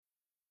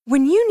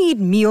When you need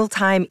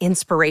mealtime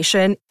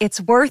inspiration,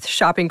 it's worth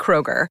shopping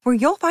Kroger, where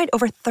you'll find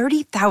over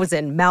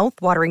 30,000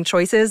 mouth-watering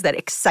choices that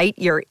excite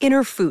your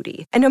inner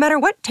foodie. And no matter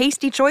what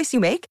tasty choice you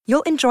make,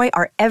 you'll enjoy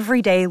our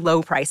everyday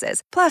low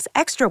prices, plus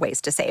extra ways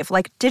to save,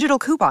 like digital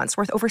coupons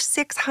worth over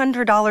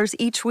 $600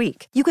 each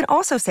week. You can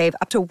also save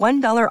up to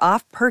 $1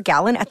 off per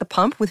gallon at the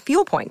pump with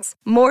fuel points.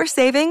 More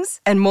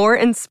savings and more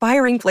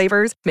inspiring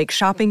flavors make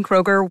shopping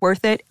Kroger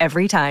worth it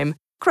every time.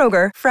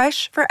 Kroger,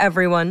 fresh for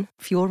everyone.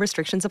 Fuel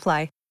restrictions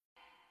apply.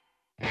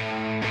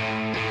 And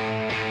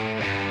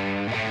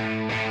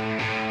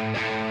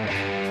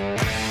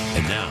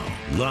now,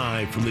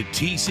 live from the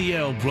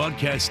TCL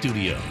broadcast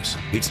studios,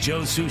 it's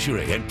Joe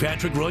Souchere and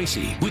Patrick Royce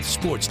with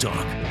Sports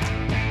Talk.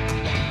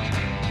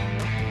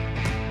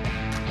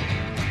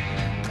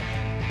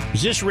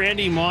 Is this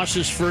Randy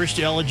Moss's first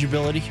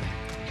eligibility?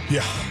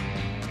 Yeah.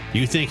 Do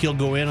you think he'll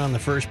go in on the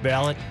first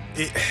ballot?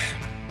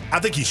 I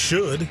think he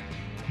should,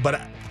 but,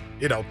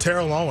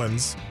 Terrell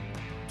Owens,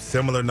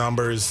 similar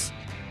numbers,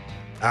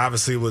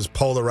 obviously was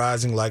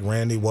polarizing like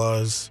Randy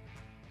was.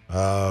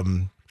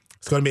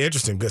 It's going to be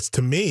interesting because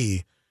to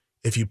me,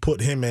 if you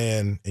put him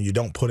in and you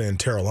don't put in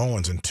Terrell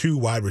Owens, and two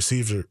wide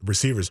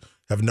receivers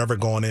have never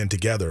gone in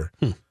together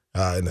in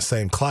the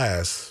same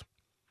class,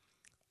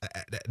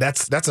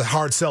 that's a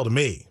hard sell to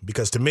me,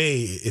 because to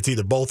me, it's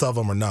either both of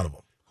them or none of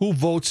them. Who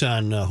votes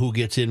on who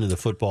gets into the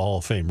Football Hall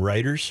of Fame?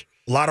 Writers?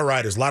 A lot of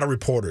writers, a lot of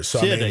reporters. So,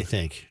 Sid, I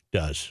think,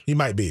 does. He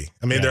might be.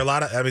 There are a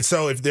lot of,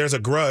 so if there's a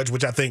grudge,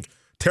 which I think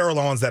Terrell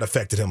Owens, that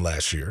affected him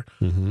last year,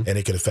 and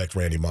it could affect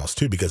Randy Moss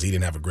too, because he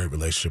didn't have a great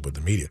relationship with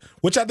the media,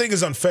 which I think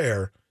is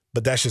unfair,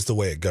 but that's just the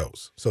way it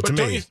goes. So but to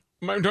me,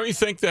 don't you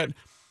think that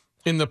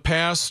in the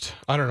past,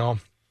 2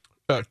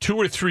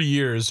 or 3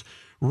 years,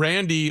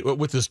 Randy,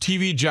 with his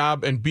TV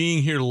job and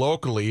being here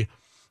locally,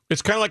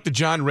 it's kind of like the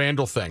John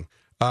Randall thing.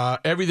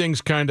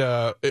 Everything's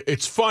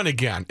it's fun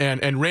again.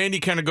 And Randy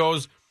kind of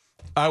goes,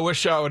 I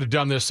wish I would have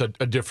done this a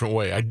different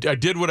way. I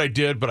did what I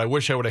did, but I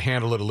wish I would have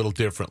handled it a little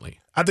differently.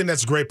 I think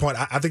that's a great point.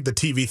 I think the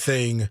TV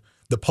thing,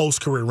 the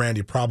post-career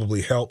Randy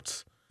probably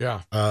helped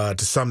to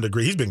some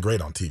degree. He's been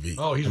great on TV.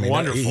 Oh, he's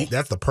wonderful.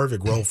 That's the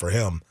perfect role for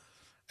him.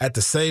 At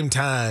the same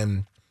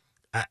time,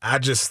 I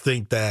just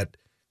think that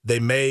they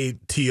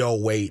made T.O.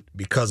 wait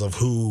because of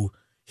who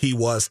he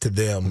was to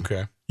them,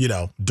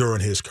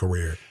 during his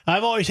career.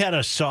 I've always had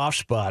a soft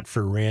spot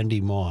for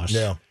Randy Moss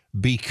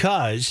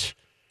because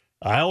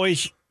I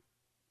always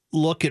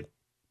look at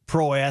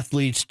pro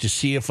athletes to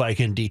see if I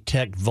can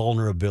detect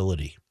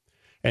vulnerability.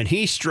 And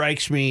he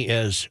strikes me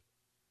as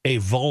a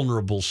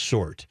vulnerable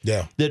sort.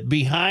 Yeah. That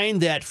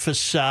behind that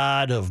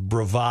facade of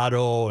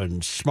bravado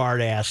and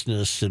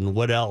smart-assness and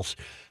what else,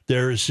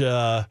 there's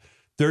a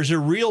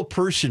real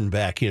person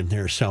back in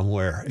there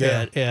somewhere.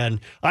 Yeah.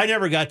 And I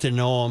never got to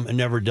know him and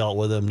never dealt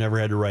with him, never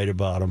had to write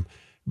about him.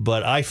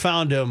 But I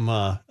found him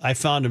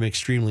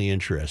extremely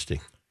interesting.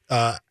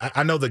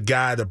 I know the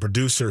guy, the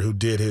producer who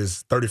did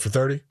his 30 for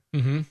 30,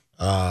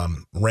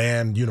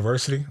 Rand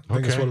University, I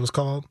think that's what it was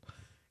called.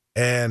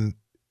 And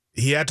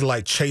he had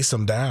to chase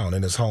him down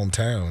in his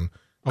hometown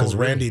because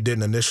Randy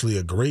didn't initially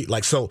agree.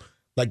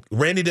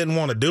 Randy didn't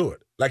want to do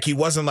it. He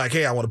wasn't like,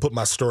 hey, I want to put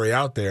my story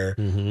out there.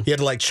 He had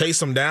to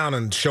chase him down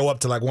and show up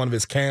to one of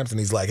his camps. And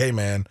he's like, hey,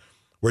 man,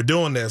 we're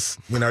doing this.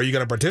 Are you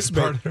going to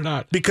participate? Part or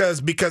not?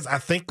 Because I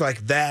think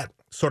that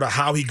sort of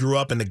how he grew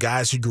up and the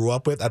guys he grew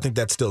up with, I think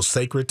that's still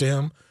sacred to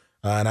him.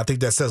 And I think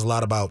that says a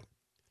lot about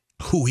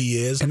who he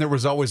is. And there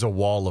was always a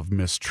wall of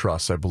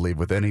mistrust, I believe,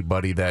 with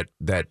anybody that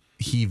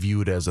he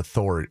viewed as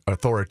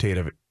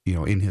authoritative,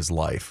 in his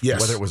life.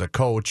 Yes. Whether it was a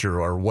coach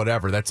or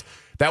whatever. That's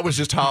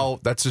just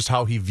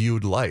how he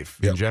viewed life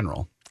in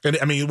general.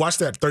 And you watch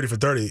that 30 for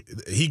 30.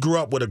 He grew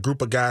up with a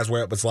group of guys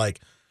where it was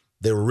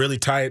they were really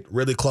tight,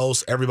 really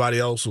close. Everybody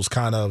else was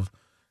kind of,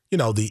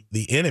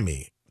 the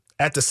enemy.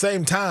 At the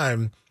same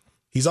time,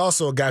 he's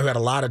also a guy who had a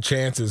lot of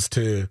chances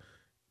to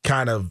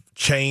kind of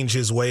change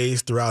his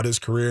ways throughout his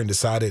career and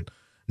decided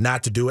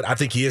not to do it. I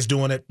think he is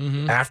doing it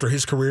after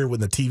his career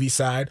with the TV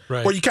side.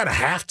 Right. Well, you kind of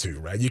have to,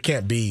 right? You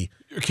can't be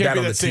that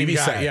on the TV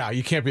side. Yeah,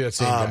 you can't be that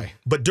same guy.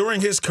 But during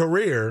his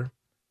career,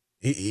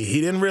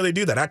 he didn't really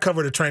do that. I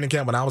covered a training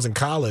camp when I was in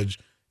college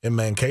in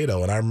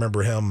Mankato, and I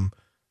remember him,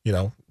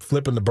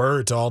 flipping the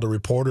bird to all the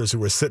reporters who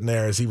were sitting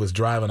there as he was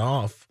driving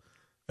off.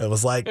 It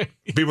was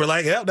people were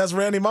like, yeah, that's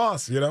Randy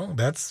Moss,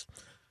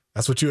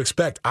 That's what you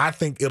expect. I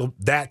think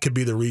that could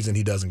be the reason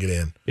he doesn't get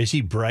in. Is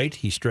he bright?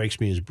 He strikes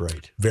me as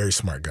bright. Very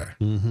smart guy.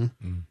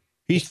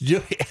 I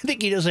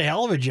think he does a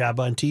hell of a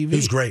job on TV.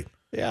 He's great.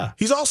 Yeah.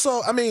 He's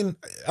also, I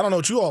don't know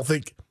what you all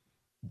think,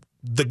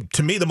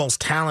 to me, the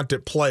most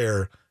talented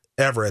player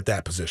ever at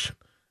that position.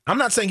 I'm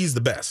not saying he's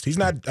the best. He's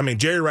not,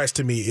 Jerry Rice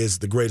to me is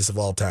the greatest of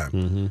all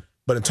time.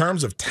 But in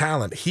terms of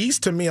talent, he's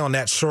to me on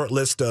that short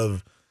list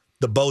of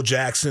the Bo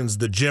Jacksons,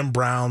 the Jim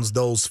Browns,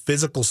 those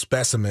physical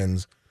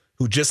specimens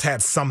who just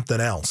had something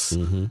else.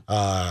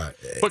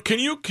 But can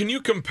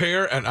you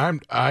compare?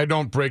 And I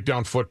don't break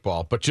down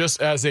football, but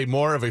just as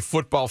more of a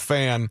football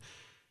fan,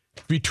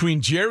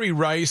 between Jerry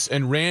Rice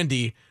and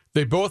Randy,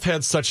 they both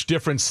had such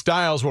different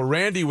styles. Where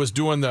Randy was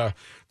doing the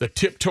the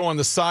tiptoe on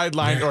the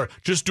sideline or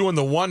just doing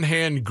the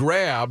one-hand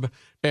grab.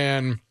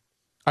 And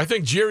I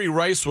think Jerry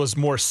Rice was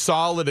more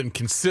solid and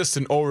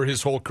consistent over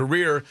his whole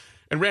career.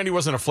 And Randy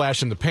wasn't a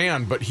flash in the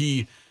pan, but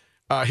his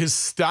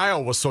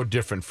style was so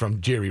different from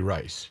Jerry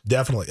Rice.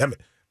 Definitely. I mean,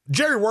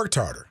 Jerry worked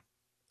harder,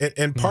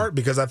 in part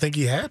because I think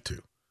he had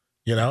to.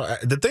 You know,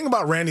 the thing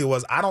about Randy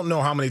was I don't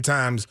know how many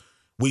times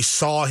we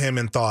saw him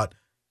and thought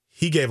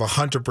he gave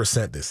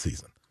 100% this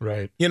season.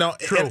 Right. You know,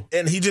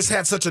 and he just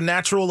had such a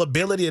natural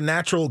ability and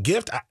natural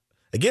gift. I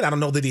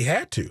don't know that he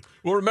had to.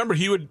 Well, remember,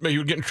 he would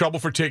get in trouble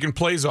for taking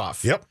plays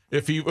off. Yep.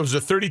 If he was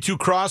a 32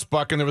 cross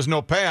buck and there was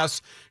no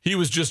pass, he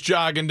was just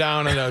jogging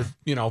down and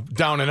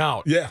down and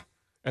out. Yeah.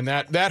 And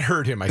that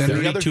hurt him, I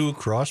think. 32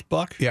 cross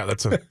buck? Yeah,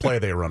 that's a play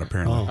they run,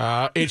 apparently.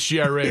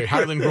 HGRA,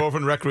 Highland Grove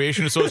and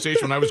Recreation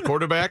Association, when I was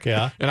quarterback.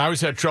 Yeah. And I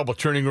always had trouble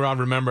turning around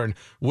remembering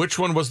which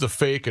one was the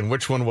fake and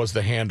which one was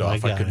the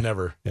handoff. I could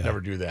never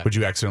do that. Would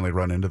you accidentally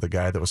run into the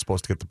guy that was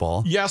supposed to get the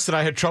ball? Yes, and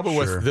I had trouble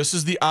with this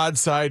is the odd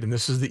side and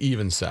this is the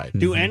even side.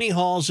 Do any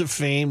halls of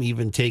fame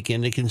even take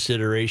into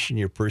consideration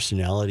your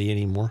personality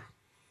anymore?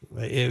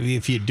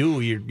 If you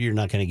do, you're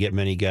not going to get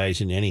many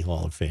guys in any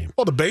Hall of Fame.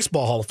 Well, the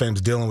Baseball Hall of Fame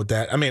is dealing with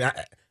that. I mean,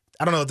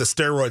 I don't know if the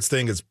steroids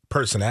thing is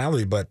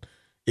personality, but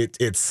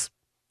it's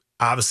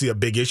obviously a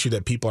big issue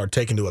that people are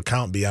taking into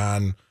account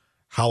beyond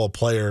how a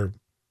player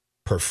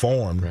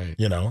performed. Right.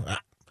 You know,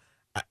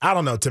 I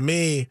don't know. To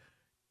me,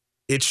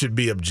 it should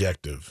be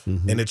objective,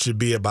 and it should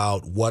be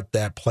about what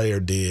that player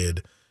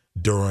did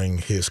during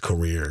his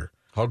career.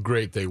 How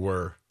great they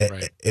were.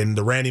 Right. And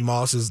the Randy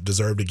Mosses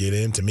deserve to get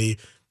in. To me,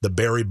 the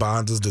Barry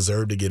Bondses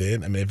deserve to get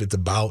in. I mean, if it's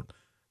about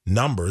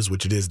numbers,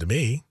 which it is to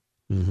me,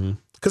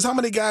 because how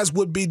many guys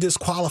would be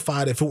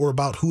disqualified if it were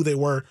about who they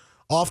were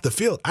off the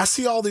field? I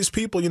see all these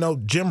people,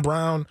 Jim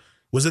Brown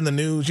was in the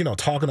news,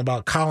 talking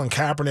about Colin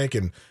Kaepernick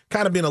and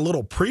kind of being a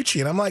little preachy.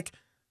 And I'm like,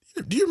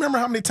 do you remember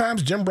how many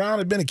times Jim Brown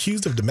had been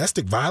accused of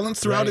domestic violence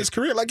throughout his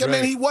career? Like, I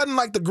mean, he wasn't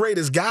like the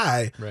greatest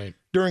guy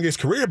during his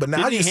career, but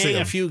now Didn't he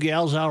hang a few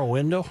gals out a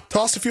window?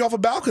 Tossed a few off a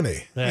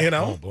balcony,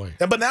 Oh, boy.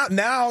 But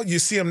now you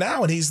see him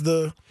now, and he's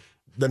the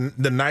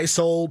nice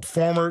old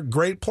former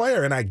great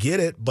player, and I get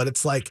it, but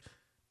it's like,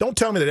 don't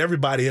tell me that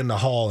everybody in the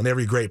hall and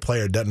every great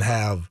player doesn't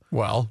have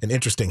an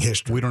interesting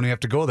history. We don't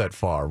have to go that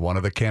far. One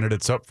of the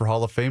candidates up for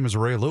Hall of Fame is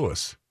Ray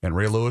Lewis, and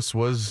Ray Lewis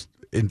was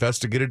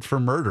investigated for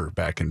murder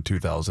back in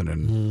 2000.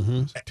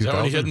 Is that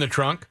when he hid in the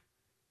trunk?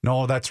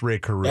 No, that's Ray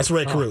Caruth. That's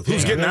Ray Caruth.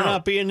 Who's getting out?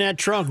 Not be in that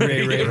trunk,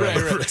 Ray.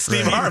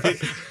 Steve Harvey.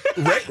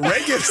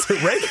 Ray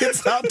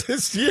gets out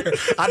this year.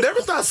 I never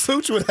thought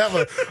Such would have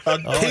a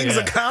Kings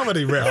of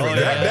Comedy reference.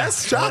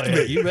 That's shocked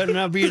me. You better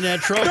not be in that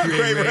trunk,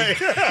 Ray.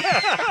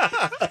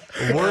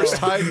 Worst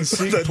hide and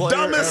seek player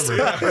dumbest,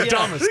 ever.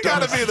 Dumbest. You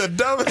got to be the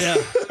dumbest. Yeah.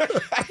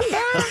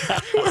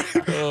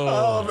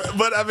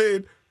 But I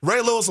mean,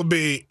 Ray Lewis will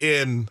be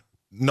in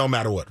no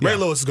matter what. Ray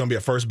Lewis is going to be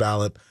a first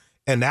ballot,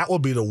 and that will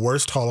be the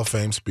worst Hall of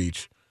Fame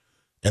speech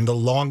and the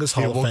longest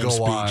Hall of Fame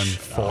speech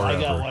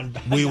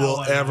we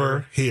will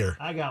ever hear.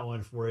 I got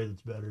one for you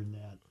that's better than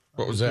that.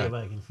 What was that?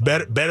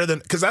 Better than,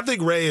 because I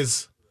think Ray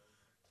it's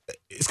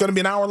going to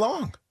be an hour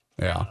long.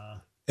 Yeah.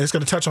 And it's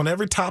going to touch on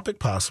every topic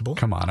possible.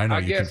 Come on, I know I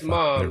you guess can.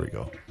 Mom There we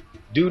go.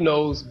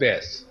 knows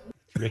best.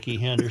 Ricky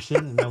Henderson,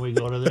 and then we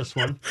go to this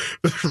one.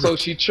 So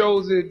she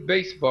chose it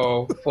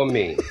baseball for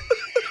me.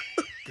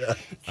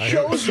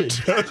 Chose it.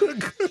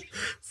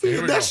 See,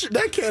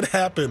 that can't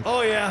happen.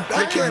 Oh, yeah.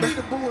 That can't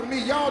Ricky Boo and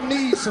me, y'all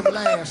need some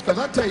laughs, because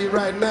I tell you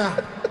right now,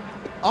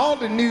 all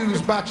the news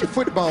about your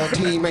football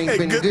team ain't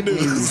been good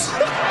news.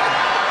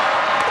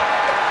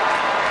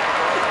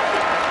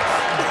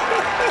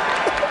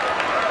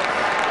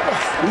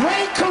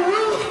 Ray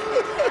Caruth.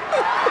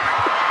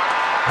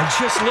 I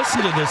just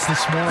listened to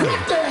this morning.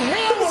 What the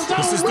hell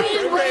was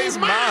on Ray's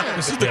mind?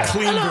 This is the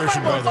clean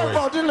version, by the way.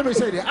 Just let me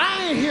say this.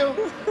 I ain't here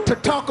to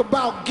talk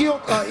about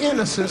guilt or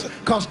innocence,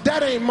 because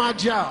that ain't my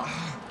job.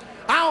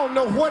 I don't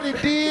know what he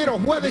did or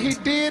whether he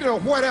did or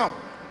whatever.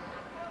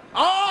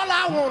 All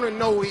I want to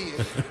know is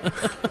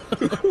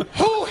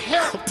who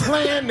helped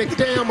plan the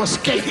damn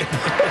escape?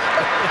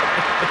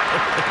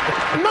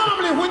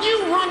 Normally, when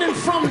you running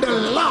from the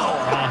law,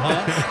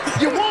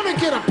 you want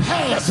to get a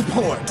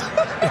passport.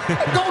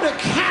 Go to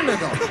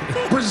Canada,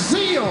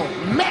 Brazil,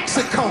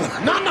 Mexico.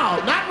 No,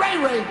 not Ray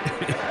Ray.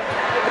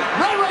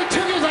 Ray Ray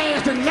took his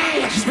ass to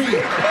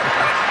Nashville.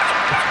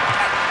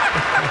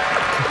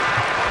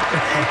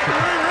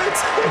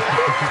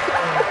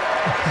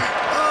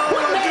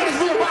 What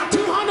Nashville, about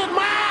 200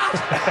 miles?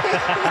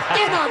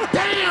 In a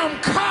damn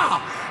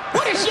car.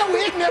 What is your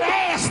ignorant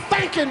ass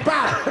thinking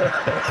about?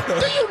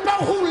 Do you know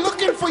who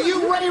looking for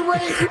you, Ray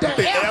Ray? The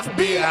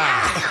FBI.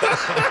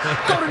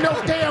 Go to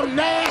no damn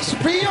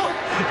Nashville.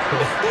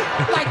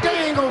 Like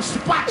they ain't gonna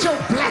spot your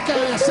black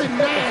ass in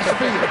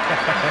Nashville.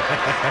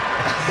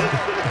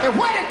 And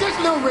where did this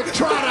little Rick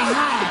try to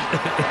hide?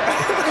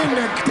 In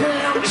the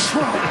damn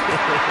trunk.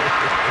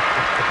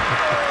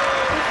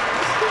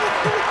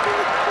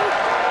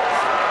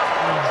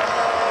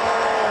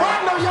 Well, I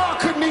know y'all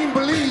couldn't even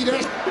believe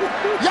that.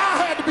 Y'all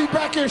had to be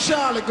back in Where's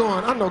Charlotte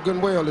going? I know good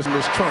and well it's in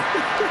this trunk.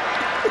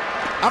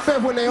 I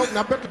bet when they open,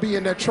 I bet to be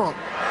in that trunk.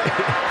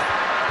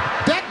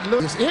 That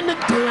look is in the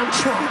damn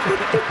trunk.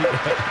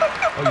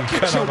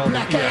 Get your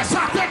black ass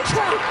out that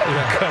trunk. You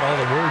cut all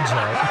the words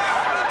out.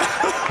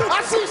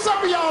 I see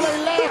some of y'all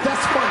ain't laugh.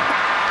 That's funny.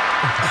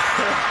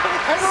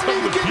 Ain't no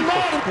need to get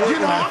mad. You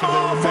know, I'm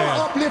all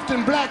for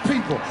uplifting black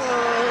people.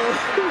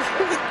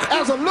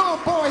 As a little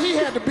boy, he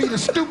had to be the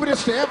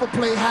stupidest to ever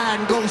play hide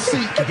and go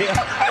seek. Yeah.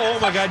 Oh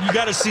my God, you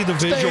got to see the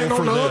visual Stand for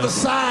on the other this.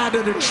 side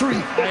of the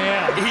tree.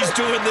 Yeah, he's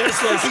doing this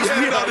like he's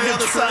on the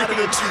other side of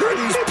the tree.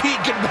 He's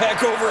peeking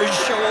back over his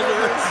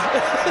shoulder.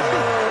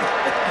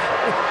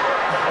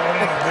 Oh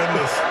my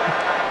goodness.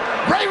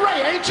 Ray,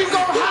 ain't you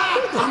gonna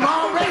hide? I'm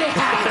already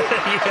hiding.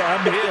 Yeah,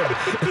 I'm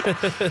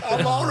him.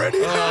 I'm already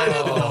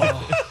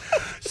hiding.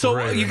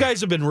 So you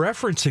guys have been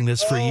referencing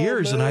this for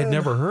years, and I'd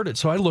never heard it.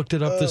 So I looked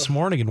it up this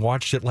morning and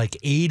watched it like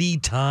 80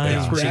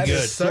 times. That good.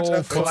 is such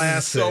a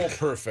classic. So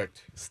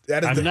perfect.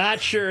 That is I'm not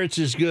sure it's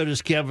as good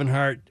as Kevin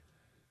Hart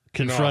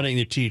confronting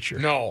the teacher.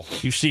 No.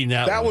 You've seen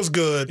that That one. was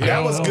good. Yeah,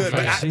 That was I don't good. know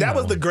if I've But seen that that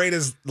was the one.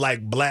 greatest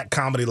like black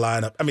comedy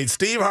lineup. I mean,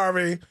 Steve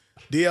Harvey,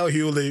 D.L.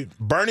 Hewley,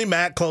 Bernie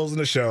Mac closing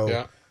the show.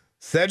 Yeah.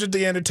 Cedric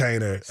the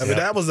Entertainer. I mean,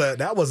 that was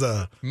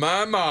a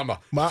My mama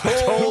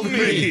told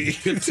me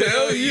to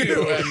tell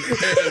you. And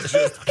it's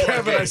just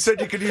Kevin, I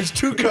said you could use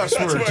 2 cuss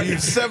words. You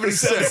used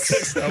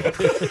 76.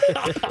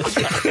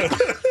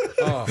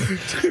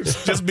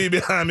 just be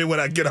behind me when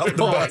I get off the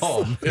bus.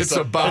 it's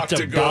about It's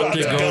to go about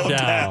to down. go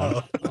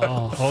down.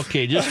 Oh,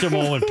 okay, just a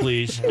moment,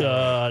 please.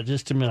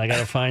 Just a minute. I got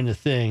to find the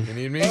thing. You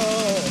need me?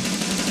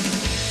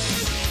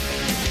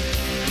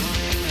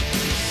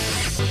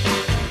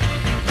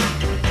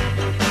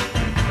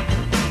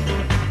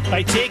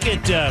 I take it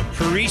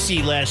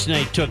Parisi last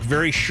night took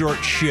very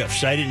short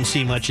shifts. I didn't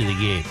see much of the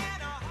game.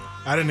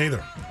 I didn't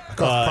either. I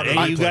caught part of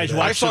and the you replay guys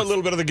today. I saw a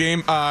little bit of the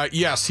game.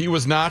 Yes, he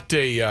was not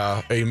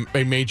a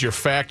major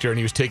factor, and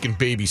he was taking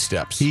baby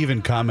steps. He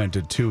even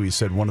commented too. He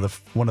said one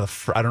of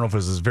the I don't know if it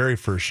was his very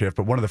first shift,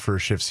 but one of the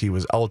first shifts he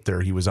was out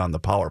there, he was on the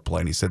power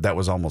play, and he said that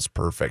was almost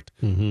perfect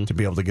to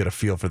be able to get a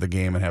feel for the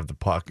game and have the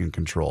puck in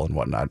control and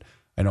whatnot.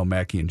 I know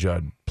Mackey and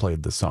Judd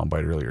played the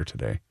soundbite earlier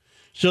today.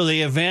 So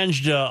they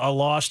avenged a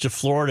loss to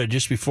Florida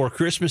just before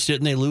Christmas,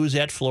 didn't they? Lose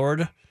at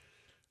Florida,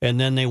 and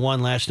then they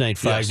won last night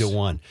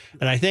 5-1.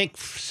 And I think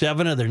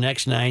 7 of their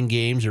next 9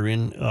 games are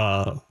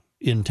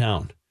in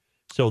town.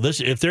 So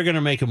if they're going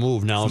to make a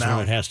move, now is when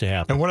it has to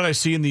happen. And what did I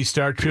see in the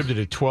Star Trib? Did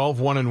it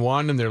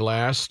 12-1-1 in their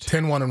last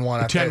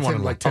 10-1-1.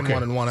 10-1-1. Like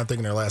 10-1-1. I think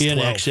in their last In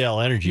 12. XL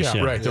Energy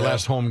Center. right, their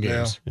last home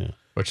games. Yeah.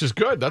 Which is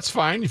good. That's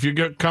fine. If you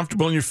get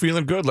comfortable and you're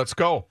feeling good, let's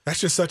go. That's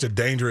just such a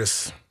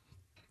dangerous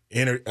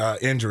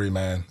injury,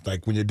 man.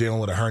 Like when you're dealing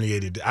with a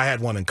herniated. I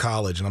had one in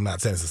college, and I'm not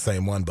saying it's the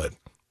same one, but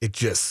it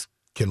just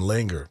can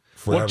linger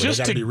forever. Well, just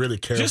they got to to be really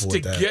careful just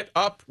with to that. get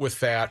up with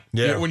that,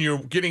 Yeah. when you're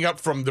getting up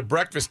from the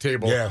breakfast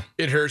table,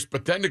 it hurts.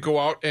 But then to go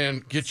out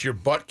and get your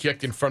butt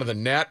kicked in front of the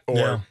net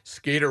or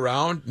skate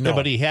around, no. Yeah,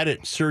 but he had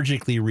it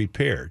surgically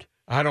repaired.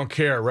 I don't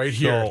care. Right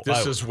here, So,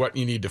 this is what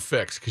you need to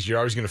fix because you're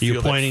always going to feel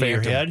you that pointing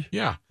phantom. your head?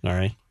 Yeah, All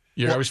right.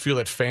 you always feel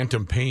that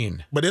phantom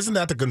pain. But isn't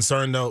that the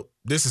concern, though?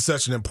 This is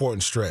such an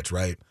important stretch,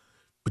 right?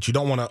 But you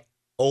don't want to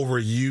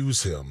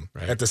overuse him.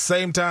 Right. At the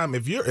same time,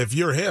 if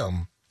you're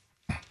him,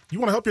 you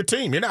want to help your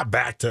team. You're not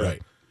back to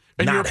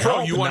And not you're a pro.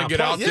 help You and want to not get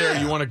play. out there.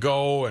 Yeah. You want to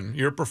go, and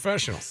you're a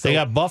professional. They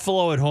got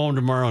Buffalo at home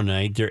tomorrow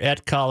night. They're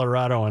at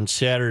Colorado on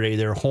Saturday.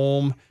 They're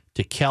home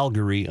to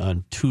Calgary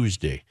on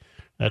Tuesday.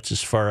 That's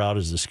as far out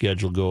as the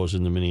schedule goes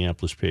in the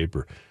Minneapolis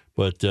paper.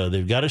 But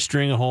they've got a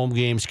string of home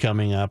games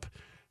coming up.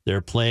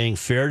 They're playing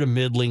fair to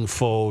middling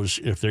foes.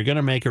 If they're going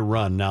to make a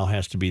run, now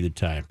has to be the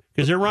time.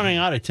 Because they're running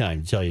out of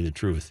time, to tell you the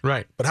truth.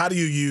 Right. But how do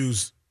you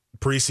use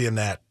Parisi in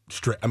that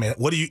stretch? I mean,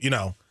 what do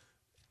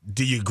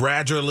do you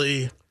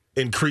gradually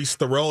increase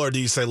the role, or do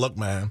you say, look,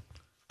 man,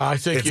 I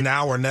think it's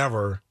now or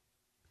never?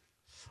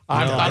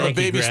 I'm I a think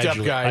you baby step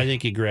gradually- guy. I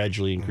think you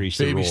gradually increase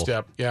the Baby role.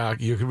 step. Yeah,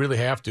 you really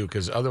have to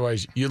because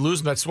otherwise you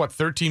lose. That's what,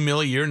 $13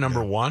 million a year,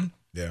 number one.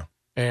 Yeah.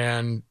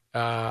 And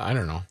I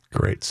don't know.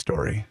 Great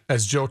story.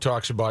 As Joe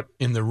talks about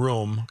in the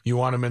room, you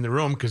want him in the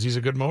room because he's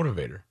a good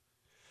motivator.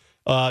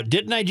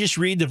 Didn't I just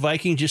read the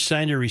Vikings just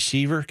signed a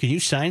receiver? Can you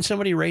sign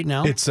somebody right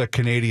now? It's a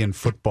Canadian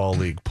Football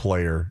League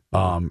player,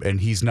 and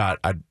he is not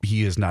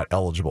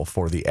eligible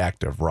for the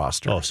active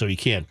roster. Oh, so he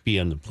can't be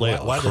on the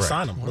playoffs. Why did they Correct.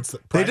 sign him? What's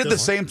They did the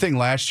same thing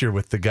last year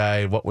with the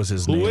guy. What was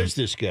his name? Who is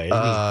this guy?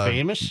 Is he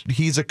famous?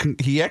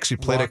 He actually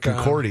played at Walk on.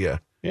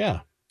 Concordia.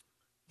 Yeah.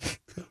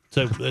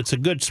 So it's a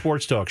good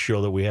sports talk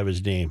show that we have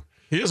his name.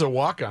 He is a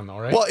walk-on, though,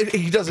 right? Well,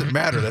 he doesn't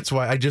matter. That's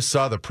why I just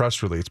saw the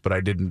press release, but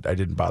I didn't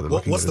bother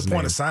looking. What's at the his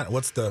point name. of signing?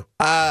 What's the?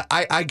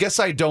 I guess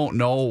I don't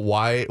know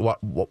why what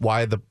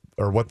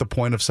the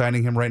point of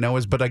signing him right now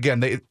is. But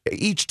again,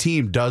 each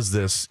team does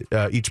this.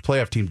 Each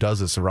playoff team does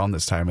this around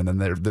this time, and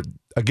then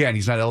again,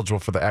 he's not eligible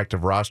for the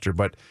active roster,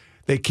 but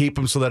they keep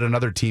him so that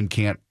another team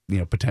can't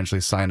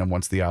potentially sign him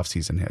once the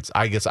offseason hits.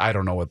 I guess I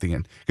don't know what the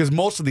end, because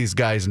most of these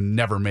guys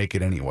never make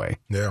it anyway.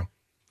 Yeah.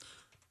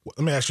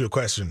 Let me ask you a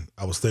question.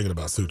 I was thinking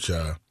about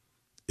Sucha.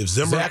 If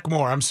Zimmer, Zach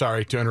Moore. I'm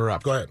sorry to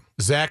interrupt. Go ahead.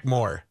 Zach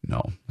Moore.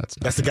 No, that's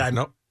not That's the guy.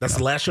 Nope. That's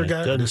the last year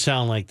guy. Doesn't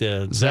sound like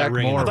the Zach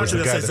Moore was you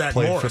the were gonna guy say that Zach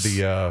played Morris. for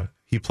the.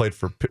 He played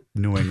for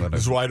New England.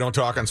 This is why I don't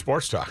talk on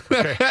Sports Talk.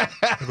 Okay.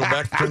 I'll go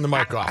back and turn the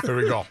mic off. There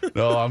we go.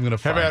 No, I'm gonna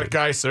Have find at it,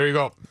 guys. There you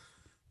go.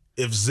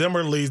 If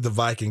Zimmer leads the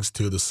Vikings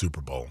to the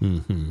Super Bowl,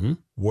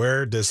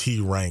 where does he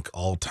rank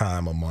all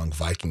time among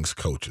Vikings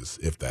coaches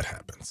if that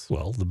happens?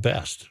 Well, the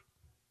best.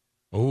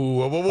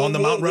 Ooh, On the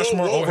Mount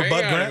Rushmore over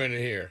Bud hang on a Grant?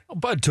 minute here. Well,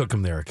 Bud took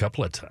him there a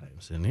couple of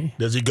times, didn't he?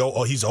 Does he go?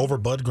 Oh, he's over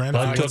Bud Grant.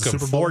 if he Bud wins took the him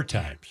Super Bowl? 4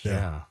 times.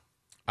 Yeah.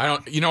 I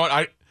don't. You know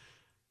what?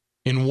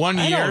 In 1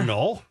 year. I don't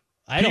know.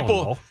 I don't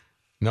know.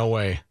 No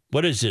way.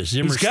 What is this?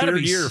 Zimmer's He's got to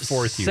third be year or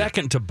fourth year?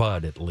 second to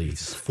Bud at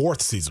least.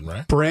 Fourth season,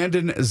 right?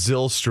 Brandon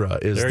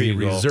Zylstra is There the you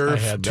go. reserve. I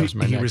had that as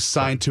my He next was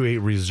signed to a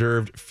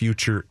reserved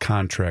future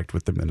contract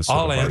with the Minnesota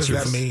I'll Vikings. answer.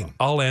 does that mean?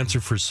 I'll answer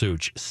for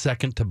Such.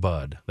 Second to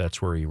Bud.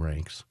 That's where he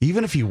ranks.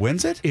 Even if he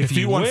wins it? If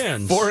he won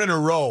wins, 4 in a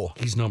row.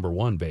 he's number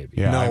 1, baby.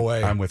 Yeah, No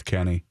way. I'm with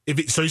Kenny.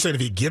 So you're saying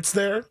if he gets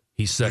there,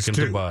 He's second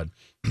two. to Bud.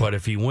 But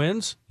if he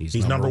wins, he's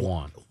number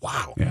 1.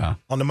 Wow. Yeah.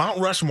 On the Mount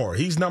Rushmore,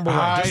 he's number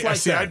 1. Just like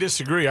see, that. I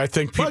disagree. I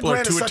think Bud people are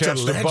Grant too is such a attached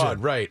to legend. Bud.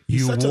 Right.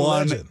 He's You such a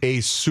won legend.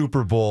 a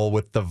Super Bowl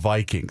with the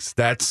Vikings.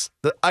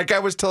 Like I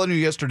was telling you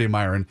yesterday,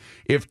 Myron.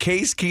 If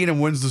Case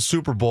Keenum wins the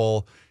Super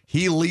Bowl,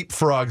 he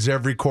leapfrogs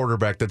every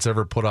quarterback that's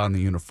ever put on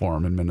the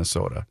uniform in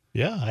Minnesota.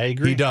 Yeah, I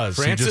agree. He does.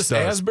 He Francis just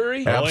does.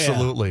 Asbury? Oh, yeah.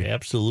 Absolutely.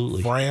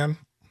 Absolutely. Fran,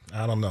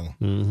 I don't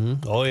know.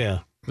 Oh, yeah.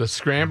 The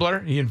scrambler.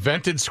 He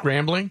invented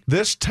scrambling.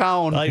 This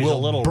town Well, he was a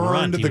will little burn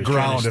runt. to He the was trying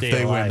to ground if stay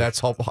they win. alive.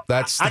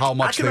 That's how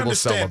much can they will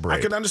understand- celebrate. I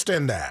can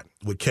understand that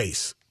with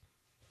Case.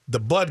 The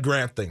Bud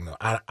Grant thing, though,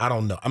 I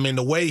don't know. I mean,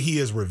 the way he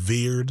is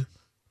revered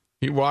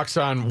He walks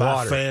on by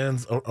water.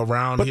 fans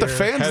around But here. the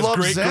fans Has love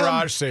great Zim.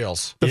 garage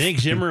sales. You think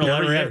Zimmer will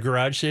Every ever year. have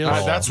garage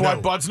sales? That's why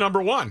no. Bud's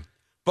number 1.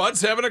 Bud's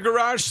having a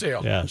garage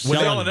sale. Yeah, Selling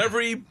selling-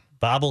 every.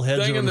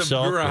 Bobbleheads Thing of in the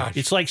himself. garage.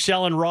 It's like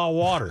selling raw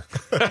water.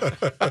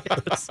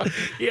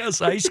 Yes,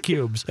 ice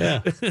cubes. Yeah.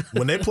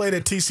 When they played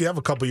at TCF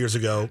a couple years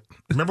ago,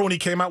 remember when he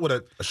came out with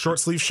a short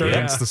sleeve shirt?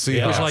 Against the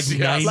It was Seahawks. like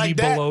Yeah. 90 Like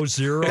that. below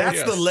zero.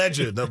 That's the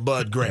legend of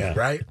Bud Grant,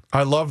 right?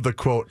 I love the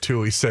quote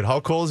too. He said, "How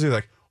cold is he?"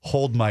 Like,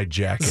 "Hold my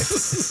jacket."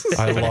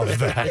 I love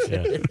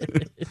that.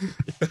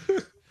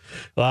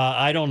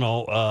 I don't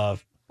know.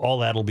 All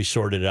that'll be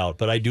sorted out.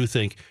 But I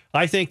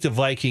think the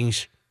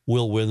Vikings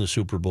will win the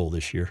Super Bowl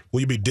this year. Will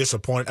you be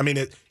disappointed? I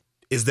mean,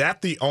 is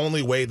that the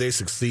only way they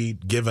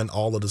succeed given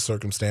all of the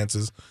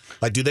circumstances?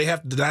 Like, do they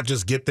have to not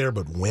just get there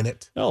but win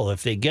it? No,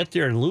 if they get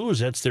there and lose,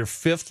 that's their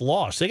 5th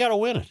loss. They got to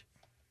win it.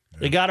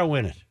 They got to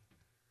win it.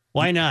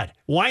 Why not?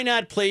 Why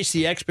not place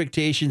the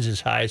expectations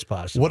as high as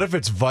possible? What if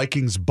it's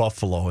Vikings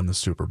Buffalo in the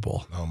Super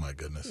Bowl? Oh, my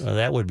goodness.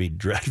 That would be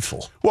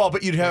dreadful. Well,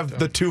 but you'd have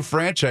the two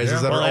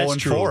franchises that well, are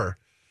that's 0-4.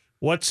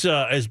 What's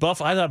I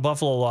thought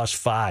Buffalo lost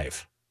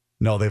 5.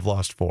 No, they've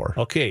lost 4.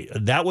 Okay,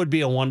 that would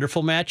be a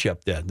wonderful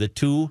matchup then. The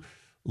two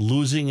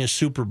losing as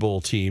Super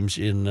Bowl teams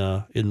in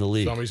the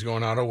league. Somebody's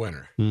going out a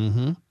winner.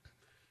 Mm-hmm.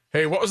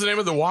 Hey, what was the name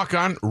of the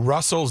walk-on?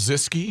 Russell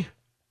Ziski?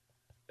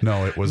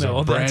 No, it was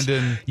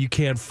Brandon. You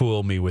can't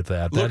fool me with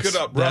that. Look it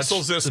up, Russell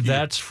Ziski.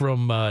 That's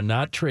from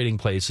not Trading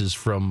Places,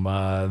 from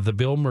the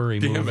Bill Murray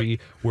movie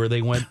where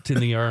they went in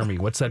the Army.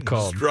 What's that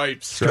called?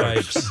 Stripes.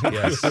 Stripes.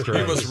 Yes, Stripes.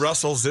 He was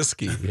Russell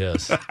Ziski.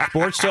 Yes.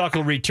 Sports Talk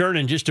will return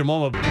in just a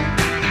moment.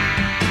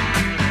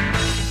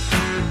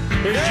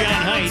 Here's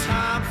John Height.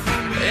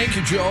 Thank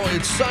you, Joe.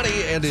 It's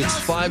sunny and it's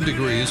 5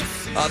 degrees.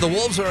 The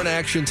Wolves are in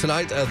action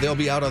tonight. They'll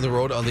be out on the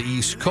road on the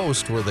East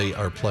Coast where they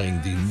are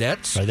playing the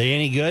Nets. Are they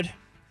any good?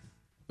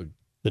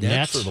 The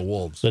Nets Nets or the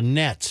Wolves? The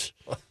Nets.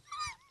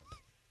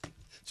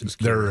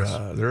 They're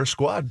a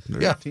squad.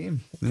 They're a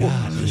team. We're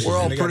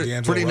all They got pretty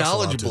D'Angelo Russell out,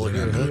 knowledgeable too.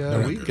 here.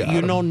 They're We good. got You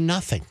 'em. know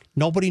nothing.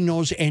 Nobody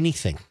knows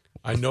anything.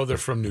 I know they're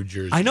from New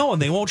Jersey. I know,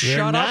 and they won't They're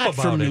shut not up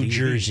about from it. New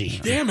Jersey.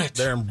 Damn it.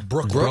 They're in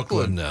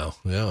Brooklyn now.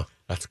 Yeah.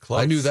 That's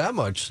close. I knew that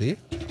much. See?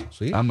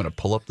 I'm going to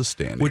pull up the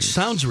standings. Which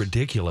sounds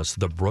ridiculous.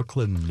 The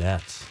Brooklyn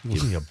Nets.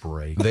 Give me a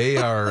break. They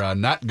are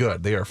not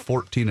good. They are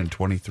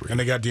 14-23. And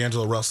they got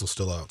D'Angelo Russell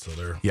still out, so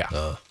they're Yeah,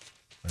 going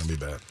to be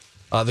bad.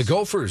 The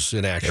Gophers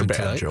in they're action bad,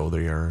 tonight. Joe.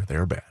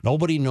 They're bad.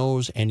 Nobody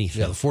knows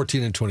anything. Yeah, the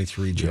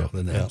 14-23, Joe.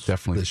 The Nets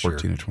Definitely this year.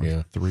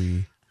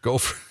 14-23. Yeah.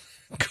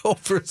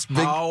 Gophers big.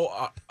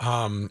 How,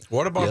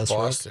 what about Yes,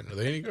 Boston? Are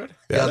they any good?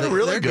 Yeah, they're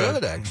really they're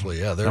good. actually.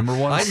 Yeah, they're Number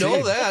 1 I know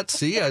seed. that.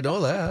 See, I know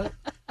that.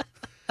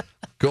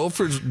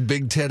 Gophers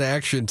Big Ten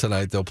action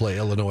tonight. They'll play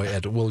Illinois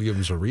at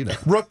Williams Arena.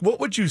 Rook,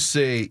 what would you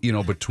say,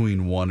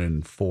 between 1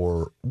 and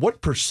 4, what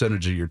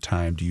percentage of your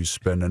time do you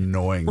spend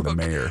annoying the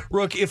mayor?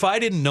 Rook, if I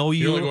didn't know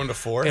you You're only going to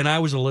 4? and I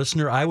was a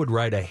listener, I would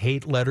write a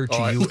hate letter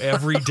to you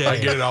every day. I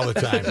get it all the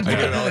time.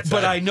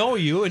 But I know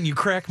you, and you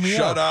crack me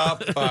Shut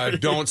up. up.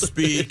 Don't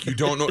speak. You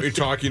don't know what you're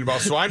talking about.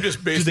 So I'm just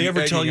Do basically they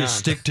ever tell egging you on.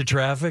 stick to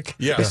traffic?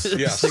 Yes,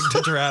 yes. Stick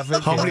to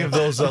traffic. How many of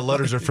those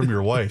letters are from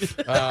your wife?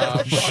 Shut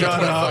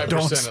up,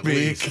 don't 25% at speak.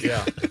 least,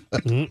 Yeah.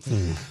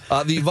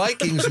 The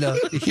Vikings now.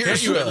 Can't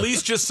Here's you at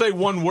least just say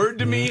one word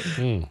to me?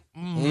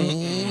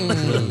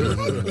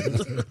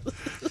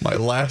 My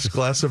last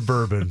glass of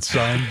bourbon,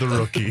 signed the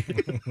rookie.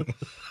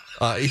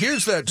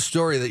 Here's that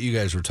story that you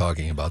guys were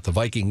talking about. The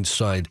Vikings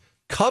signed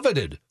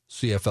coveted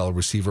CFL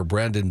receiver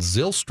Brandon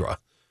Zylstra.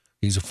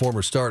 He's a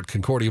former star at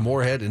Concordia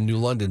Moorhead and New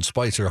London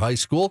Spicer High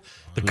School.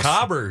 The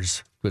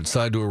Cobbers. Been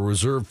signed to a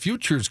reserve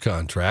futures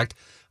contract.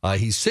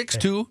 He's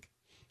 6'2",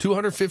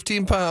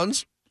 215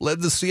 pounds.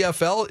 Led the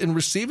CFL in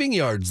receiving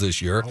yards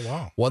this year. Oh,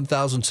 wow.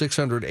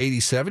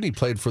 1,687. He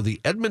played for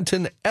the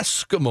Edmonton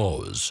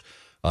Eskimos.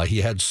 He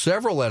had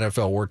several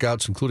NFL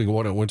workouts, including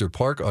one at Winter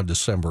Park on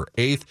December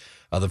 8th.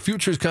 The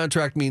futures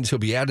contract means he'll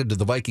be added to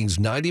the Vikings'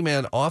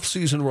 90-man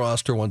offseason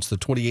roster once the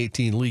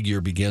 2018 league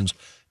year begins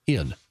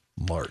in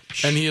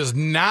March. And he is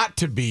not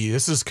to be,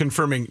 this is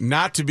confirming,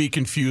 not to be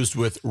confused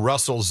with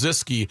Russell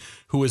Ziske,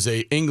 who is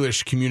a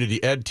English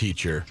community ed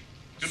teacher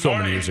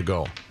many years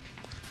ago.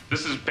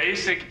 This is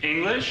basic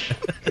English.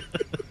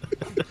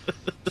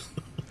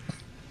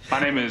 My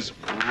name is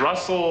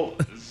Russell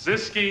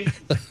Ziske,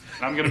 and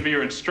I'm going to be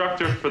your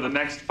instructor for the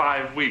next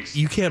 5 weeks.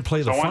 You can't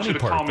play the funny part. funny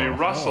So I want you to call me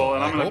Russell,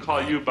 and I'm going to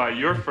call not. you by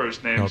your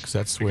first names. No, 'cause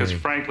that's because swearing.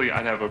 frankly,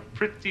 I'd have a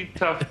pretty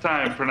tough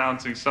time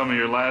pronouncing some of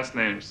your last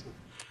names.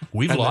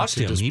 We've And lost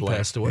that's him. to He display.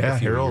 passed away Yeah, a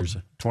few Harold, years.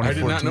 2014. I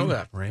did not know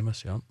that.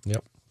 Ramus, yeah.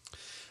 Yep.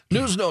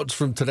 News notes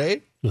from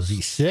today. Was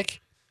he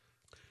sick?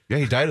 Yeah,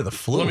 he died of the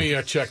flu. Let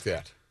me check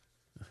that.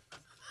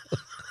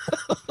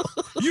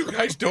 You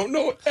guys don't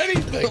know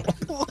anything.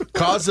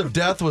 Cause of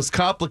death was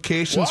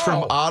complications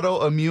from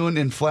autoimmune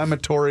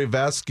inflammatory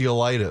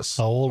vasculitis.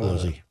 How old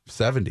was he?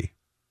 70.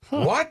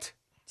 What?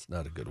 It's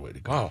not a good way to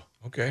go. Oh,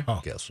 okay.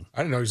 I'm guessing. I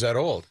didn't know he was that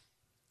old.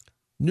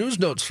 News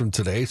notes from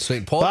today.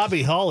 St. Paul.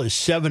 Bobby Hull is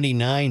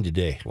 79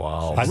 today.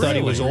 Wow. I thought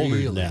he was Really?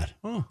 older than that.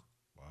 Oh.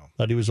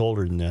 Thought he was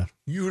older than that.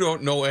 You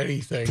don't know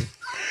anything.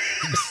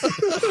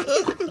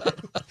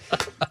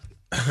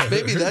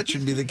 Maybe that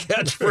should be the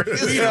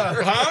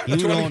catchphrase. Huh?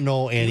 You don't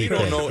know anything. You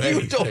don't know You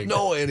anything. don't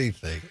know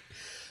anything.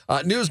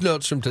 News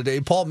notes from today.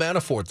 Paul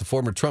Manafort, the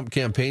former Trump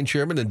campaign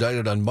chairman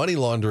indicted on money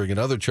laundering and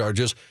other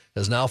charges,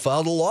 has now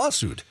filed a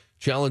lawsuit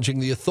challenging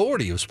the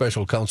authority of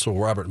special counsel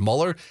Robert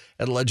Mueller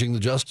and alleging the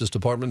Justice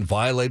Department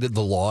violated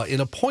the law in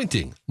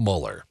appointing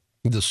Mueller.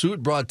 The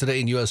suit brought today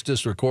in U.S.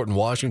 District Court in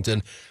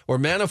Washington, where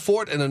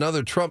Manafort and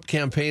another Trump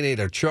campaign aide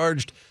are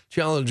charged,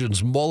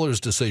 challenges Mueller's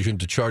decision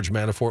to charge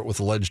Manafort with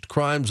alleged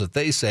crimes that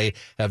they say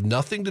have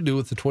nothing to do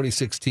with the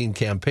 2016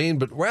 campaign,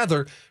 but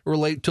rather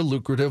relate to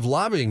lucrative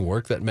lobbying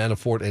work that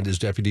Manafort and his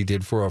deputy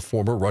did for a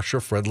former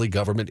Russia-friendly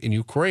government in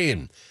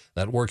Ukraine.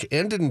 That work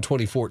ended in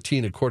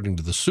 2014, according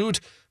to the suit.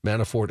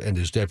 Manafort and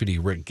his deputy,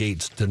 Rick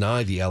Gates,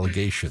 deny the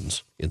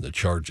allegations in the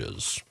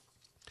charges.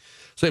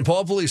 St.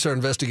 Paul police are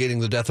investigating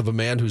the death of a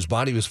man whose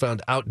body was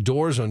found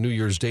outdoors on New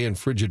Year's Day in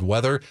frigid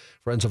weather.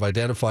 Friends have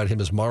identified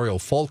him as Mario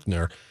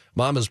Faulkner.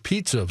 Mama's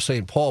Pizza of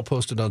St. Paul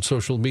posted on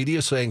social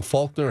media saying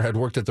Faulkner had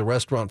worked at the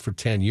restaurant for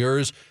 10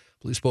 years.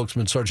 Police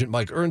spokesman Sergeant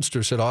Mike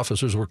Ernster said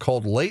officers were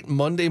called late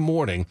Monday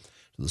morning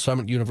to the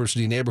Summit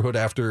University neighborhood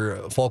after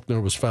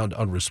Faulkner was found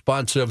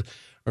unresponsive.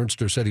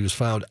 Ernster said he was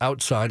found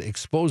outside,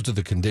 exposed to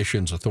the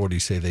conditions.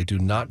 Authorities say they do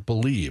not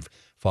believe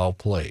foul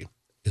play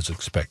is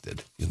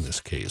expected in this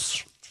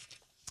case.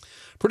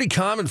 Pretty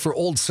common for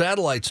old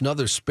satellites and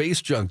other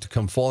space junk to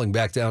come falling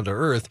back down to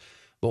Earth.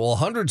 But while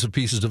hundreds of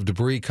pieces of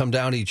debris come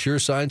down each year,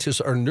 scientists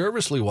are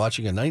nervously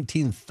watching a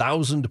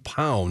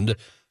 19,000-pound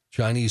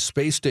Chinese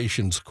space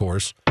station's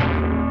course.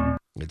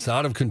 Its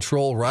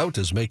out-of-control route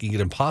is making it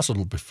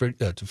impossible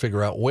to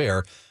figure out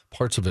where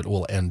parts of it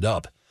will end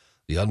up.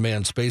 The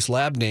unmanned space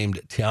lab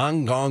named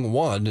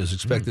Tiangong-1 is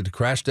expected to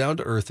crash down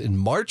to Earth in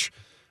March.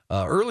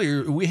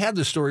 Earlier, we had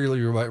this story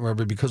earlier, you might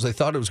remember, because they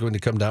thought it was going to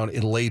come down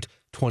in late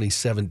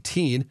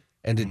 2017,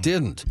 and it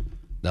didn't.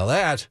 Now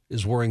that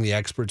is worrying the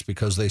experts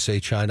because they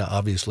say China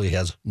obviously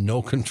has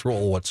no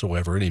control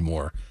whatsoever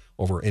anymore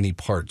over any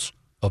parts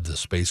of the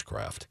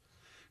spacecraft.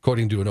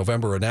 According to a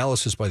November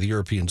analysis by the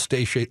European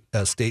Space Agency.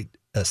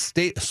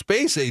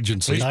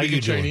 Are you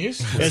speaking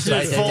Chinese? Isn't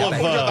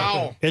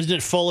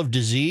it full of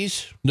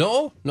disease?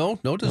 No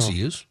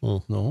disease.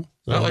 Oh. No.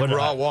 Not like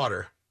raw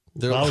water.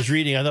 I was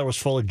reading, I thought it was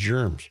full of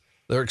germs.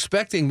 They're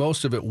expecting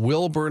most of it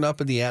will burn up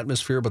in the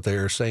atmosphere, but they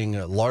are saying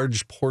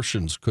large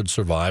portions could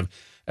survive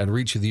and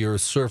reach the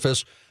Earth's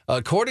surface.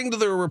 According to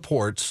their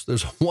reports,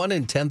 there's 1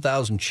 in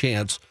 10,000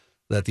 chance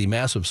that the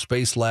massive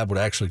space lab would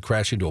actually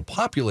crash into a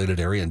populated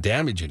area and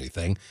damage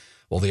anything.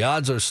 Well, the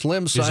odds are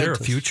slim. Is there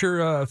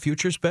a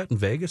futures bet in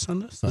Vegas on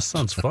this? This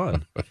sounds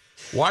fun.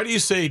 Why do you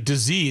say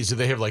disease? Do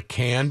they have like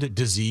canned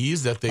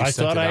disease that they I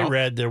sent thought it I out?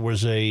 read there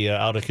was a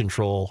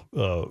out-of-control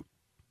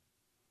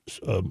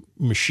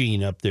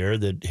machine up there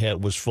that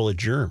was full of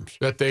germs.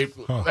 That they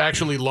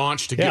actually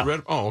launched to get Yeah. rid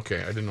of? Oh,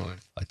 okay. I didn't know that.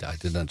 I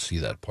did not see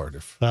that part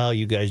of. Well,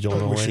 you guys don't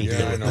know anything.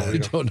 Yeah, I know. We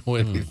don't know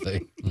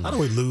anything. How do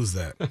we lose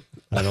that?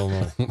 I don't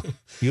know.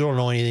 You don't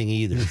know anything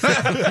either.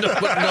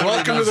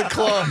 Welcome to the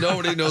club.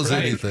 Nobody knows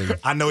anything.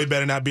 I know he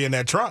better not be in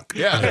that trunk.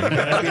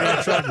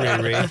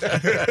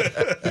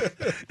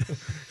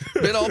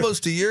 Been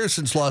almost a year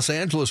since Los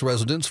Angeles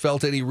residents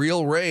felt any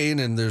real rain,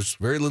 and there's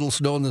very little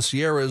snow in the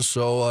Sierras,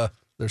 so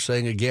they're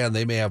saying again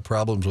they may have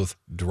problems with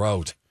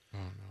drought.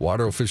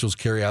 Water officials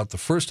carry out the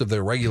first of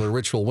their regular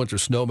ritual winter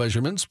snow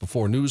measurements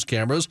before news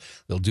cameras.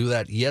 They'll do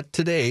that yet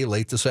today,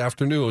 late this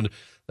afternoon.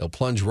 They'll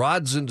plunge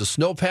rods into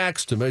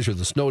snowpacks to measure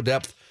the snow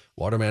depth.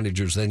 Water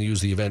managers then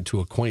use the event to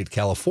acquaint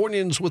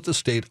Californians with the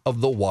state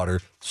of the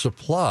water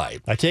supply.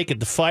 I take it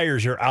the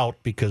fires are out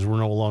because we're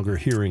no longer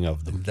hearing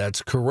of them.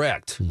 That's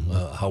correct.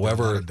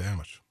 However,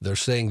 they're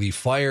saying the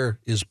fire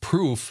is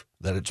proof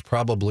that it's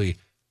probably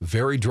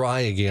very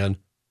dry again.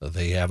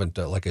 They haven't,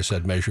 like I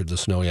said, measured the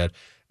snow yet.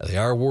 They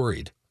are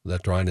worried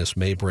that dryness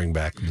may bring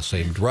back the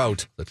same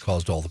drought that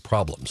caused all the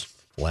problems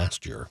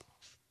last year.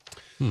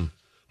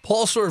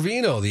 Paul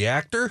Sorvino, the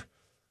actor.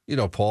 You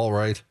know Paul,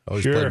 right?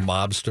 Always played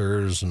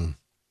mobsters and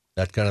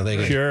that kind of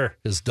thing. Sure.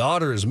 His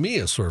daughter is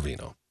Mia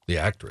Sorvino, the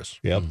actress.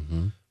 Yep.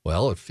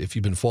 Well, if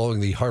you've been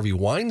following the Harvey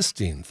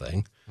Weinstein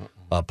thing,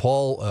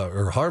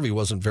 Harvey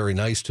wasn't very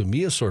nice to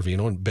Mia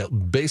Sorvino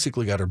and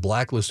basically got her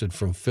blacklisted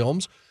from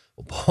films.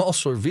 Well, Paul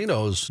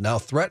Sorvino is now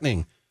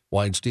threatening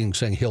Weinstein,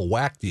 saying he'll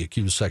whack the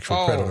accused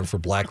sexual predator for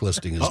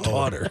blacklisting his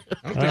daughter.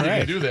 I don't think you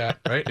can do that,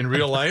 right? In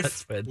real life?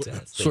 That's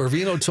fantastic.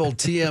 Sorvino told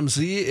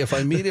TMZ, if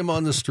I meet him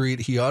on the street,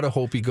 he ought to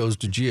hope he goes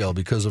to jail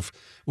because if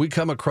we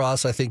come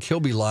across, I think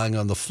he'll be lying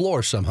on the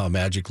floor somehow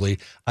magically.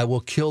 I will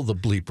kill the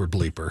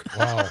bleeper.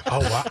 Wow. Oh,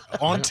 wow.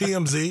 On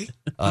TMZ?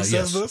 He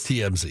says this?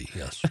 TMZ,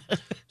 yes.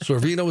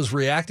 Sorvino was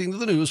reacting to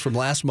the news from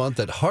last month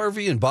that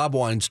Harvey and Bob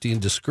Weinstein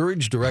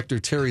discouraged director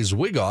Terry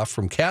Zwigoff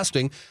from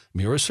casting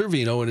Mira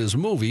Sorvino in his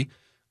movie.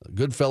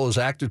 Goodfellas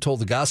actor told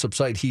the gossip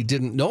site he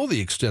didn't know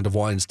the extent of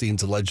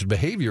Weinstein's alleged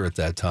behavior at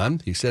that time.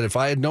 He said, if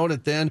I had known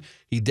it then,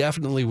 he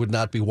definitely would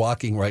not be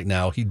walking right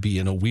now. He'd be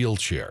in a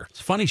wheelchair. It's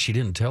funny she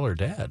didn't tell her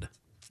dad.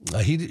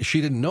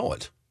 She didn't know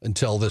it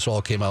until this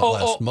all came out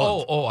last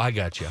month. I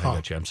got you.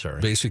 I'm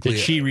sorry. Basically, did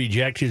she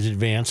reject his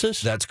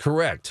advances? That's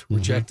correct.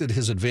 Rejected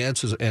his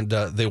advances, and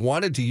they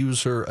wanted to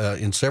use her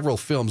in several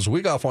films.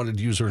 Wigoff wanted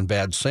to use her in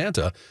Bad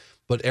Santa,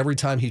 but every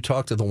time he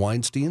talked to the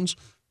Weinsteins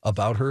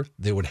about her,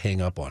 they would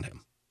hang up on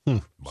him. Wow.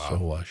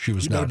 So she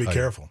was you not better be hired.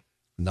 careful.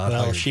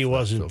 Well, she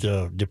wasn't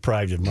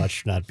deprived of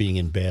much not being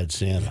in Bad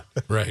Santa.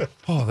 Right.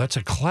 Oh, that's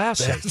a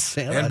classic. Bad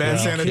Santa. And Bad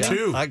Santa,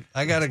 too.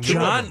 I got to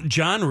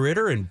John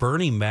Ritter and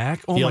Bernie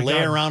Mac. Oh, you my lay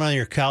God. around on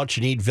your couch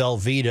and eat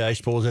Velveeta. I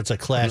suppose that's a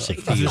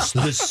classic.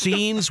 The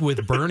scenes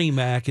with Bernie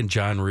Mac and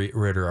John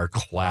Ritter are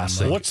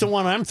classic. What's the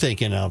one I'm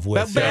thinking of?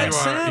 With Bad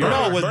Santa.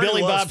 No, with Bernie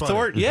Billy was Bob funny.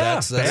 Thornton. Yeah,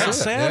 That's Bad it.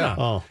 Santa. Yeah.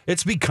 Oh.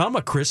 It's become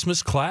a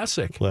Christmas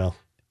classic. Well,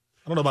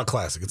 I don't know about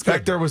classic. It's In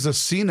fact, there was a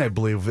scene, I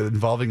believe,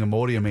 involving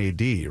Imodium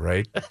AD,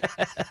 right?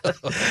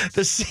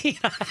 The scene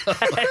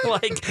I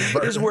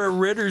like is where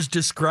Ritter's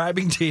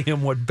describing to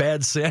him what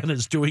Bad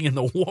Santa's doing in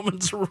the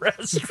woman's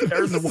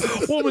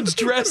woman's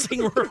dressing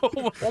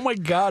room. Oh my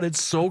God,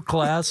 it's so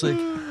classic.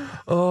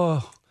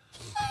 Oh,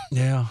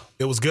 yeah.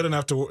 It was good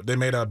enough to they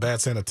made a Bad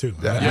Santa too.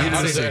 How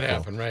does that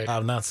happen, right?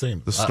 I've not seen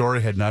it. The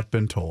story had not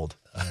been told.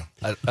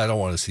 I don't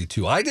want to see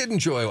two. I did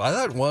enjoy it. I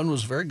thought one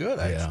was very good,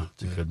 actually. Yeah,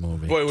 it's a good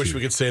movie. Boy, I wish we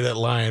could say that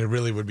line. It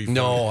really would be funny.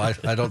 No, I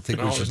don't think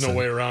No, we should. there's no say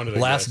way it. around it, I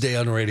Last guess. day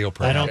on radio, I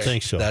perhaps. don't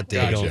think so. That day.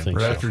 I don't Gotcha. think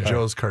Right so. after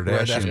Joe's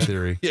Kardashian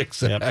theory.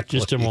 Exactly. Yep,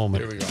 just a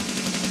moment. Here we go.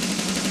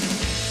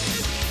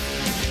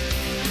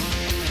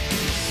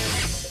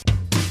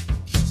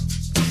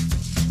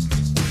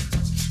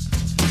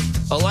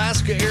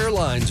 Alaska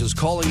Airlines is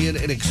calling in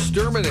an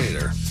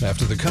exterminator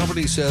after the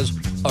company says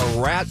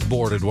a rat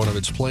boarded one of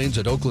its planes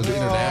at Oakland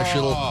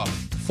International,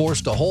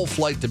 forced a whole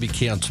flight to be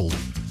canceled.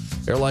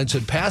 Airline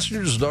said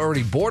passengers had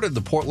already boarded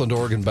the Portland,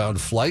 Oregon-bound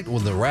flight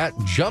when the rat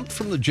jumped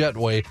from the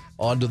jetway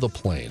onto the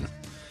plane.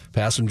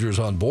 Passengers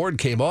on board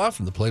came off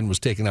and the plane was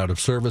taken out of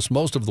service.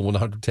 Most of the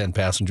 110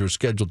 passengers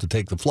scheduled to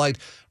take the flight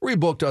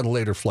rebooked on a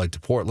later flight to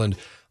Portland.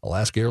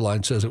 Alaska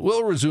Airlines says it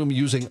will resume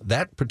using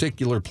that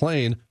particular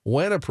plane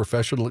when a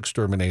professional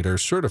exterminator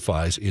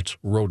certifies it's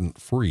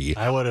rodent-free.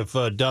 I would have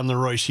done the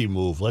Royce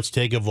move. Let's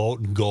take a vote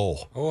and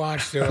go.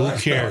 Who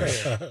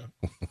cares?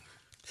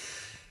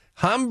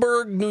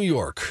 Hamburg, New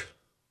York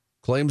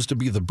claims to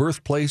be the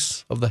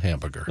birthplace of the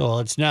hamburger. Well,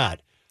 it's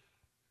not.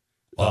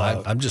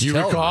 I'm just you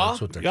telling recall? you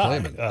that's what they're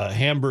claiming.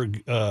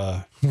 Hamburg,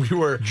 We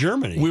were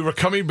Germany. We were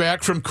coming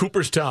back from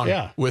Cooperstown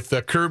Yeah. with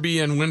Kirby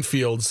and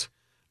Winfield's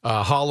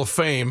Hall of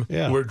Fame.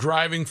 Yeah. We're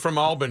driving from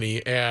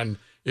Albany, and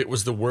it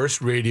was the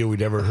worst radio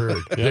we'd ever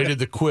heard. They did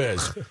the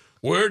quiz.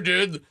 Where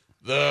did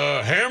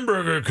the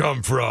hamburger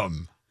come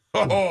from?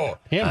 Oh,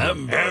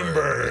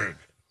 Hamburg.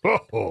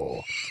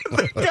 Oh,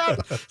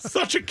 got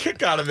such a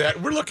kick out of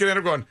that. We're looking at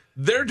it going,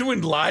 they're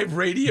doing live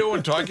radio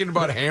and talking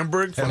about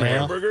Hamburg from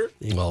Hamburger?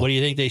 What do you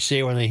think they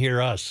say when they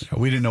hear us?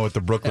 We didn't know what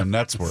the Brooklyn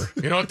Nets were.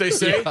 You know what they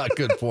say? Yeah,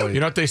 good point.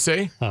 You know what they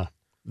say? Huh.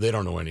 They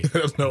don't know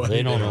anything.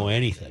 They don't know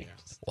anything.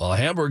 Well,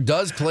 Hamburg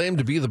does claim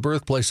to be the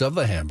birthplace of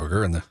the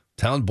hamburger, and the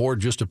town board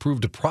just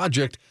approved a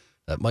project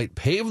that might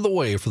pave the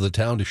way for the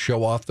town to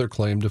show off their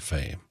claim to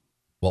fame.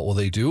 What will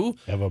they do?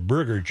 Have a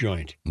burger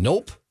joint.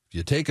 Nope. If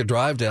you take a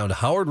drive down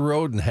Howard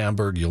Road in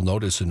Hamburg, you'll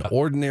notice an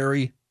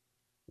ordinary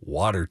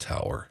water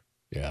tower.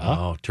 Yeah.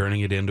 Oh,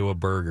 turning it into a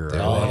burger. They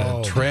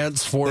want to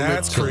transform it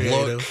that's to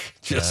creative. look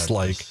just That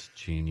like is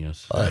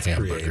genius. a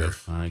hamburger.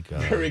 creative. My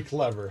God. Very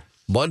clever.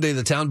 Monday,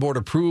 the town board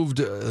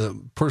approved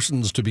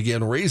persons to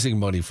begin raising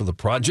money for the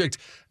project,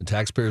 and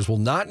taxpayers will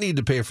not need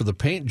to pay for the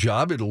paint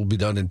job. It will be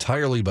done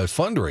entirely by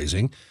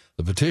fundraising.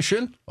 The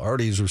petition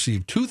already has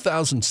received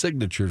 2,000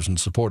 signatures in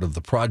support of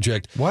the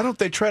project. Why don't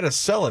they try to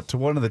sell it to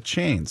one of the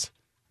chains?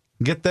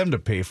 Get them to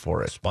pay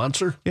for it.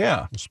 Sponsor?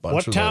 Yeah.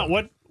 Sponsor What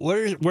town?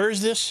 Where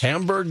is this?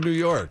 Hamburg, New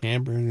York.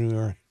 Hamburg, New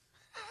York.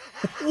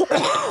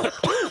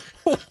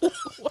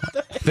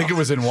 I think it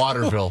was in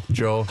Waterville,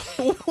 Joe.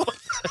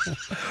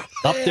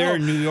 Up there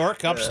in New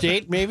York,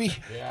 upstate, maybe.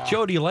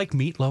 Joe, do you like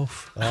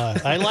meatloaf?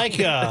 I like.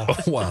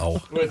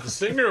 Wow. Wait, the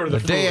singer or the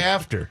The day food?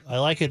 after. I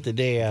like it the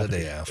day The after.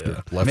 day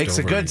after. Makes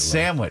a Leftover good meatloaf.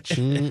 sandwich.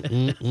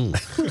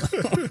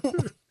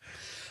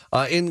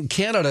 In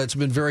Canada, it's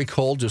been very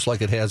cold, just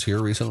like it has here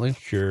recently.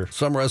 Sure.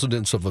 Some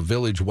residents of a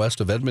village west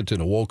of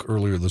Edmonton awoke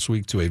earlier this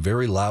week to a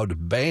very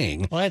loud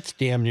bang. Well, that's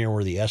damn near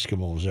where the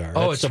Eskimos are.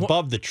 Oh, It's it's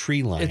above the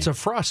tree line. It's a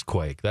frost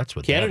quake. That's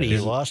what Kennedy. that You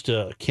is. lost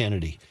a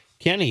Kennedy.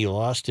 Kenny, you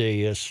lost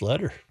a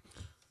sledder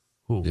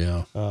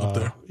Yeah.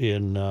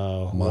 in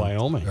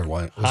Wyoming. Or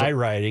was High it-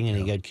 riding, and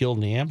he got killed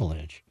in the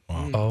avalanche.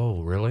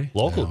 Oh, really?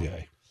 Local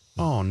guy,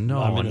 Oh,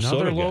 no. Minnesota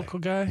Another guy. local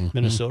guy?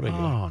 Minnesota guy.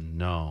 Oh,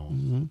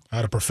 no. I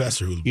had a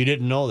professor who You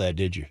didn't know that,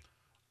 did you?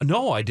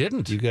 No, I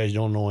didn't. You guys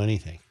don't know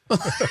anything.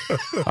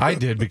 I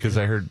did because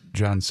I heard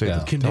John say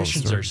the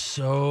Conditions are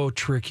so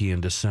tricky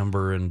in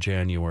December and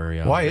January.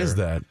 out Why there. is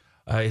that?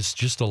 It's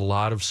just a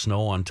lot of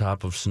snow on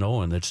top of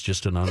snow, and it's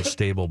just an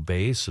unstable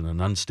base and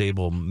an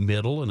unstable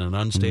middle and an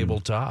unstable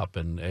top,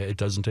 and it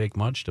doesn't take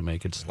much to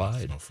make it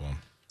slide. no fun.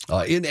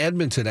 In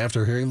Edmonton,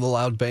 after hearing the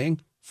loud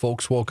bang,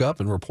 folks woke up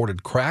and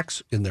reported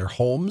cracks in their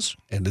homes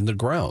and in the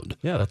ground.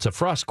 Yeah, that's a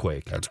frost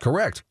quake. That's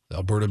correct.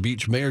 Alberta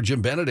Beach Mayor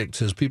Jim Benedict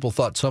says people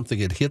thought something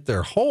had hit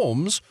their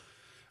homes.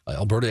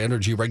 Alberta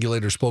Energy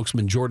Regulator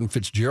spokesman Jordan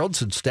Fitzgerald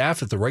said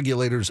staff at the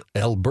regulator's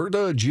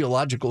Alberta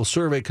Geological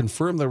Survey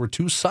confirmed there were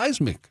 2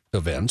 seismic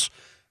events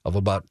of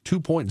about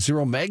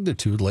 2.0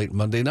 magnitude late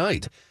Monday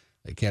night.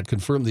 They can't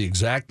confirm the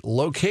exact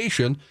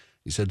location.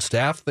 He said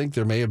staff think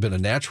there may have been a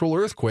natural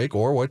earthquake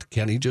or what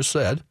Kenny just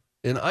said,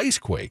 an ice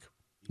quake,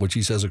 which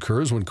he says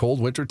occurs when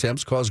cold winter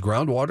temps cause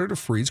groundwater to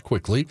freeze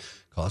quickly,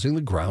 causing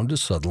the ground to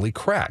suddenly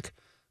crack.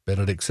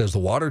 Benedict says the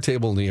water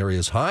table in the area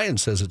is high and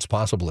says it's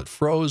possible it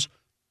froze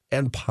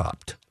and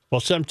popped.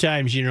 Well,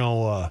 sometimes,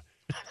 your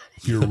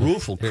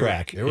roof will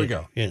crack. Here we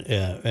go.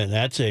 And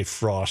that's a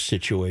frost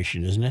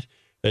situation, isn't it?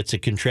 That's a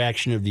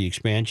contraction of the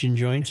expansion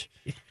joints.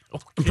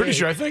 I'm pretty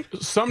sure. I think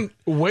some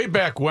way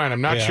back when.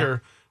 I'm not Yeah.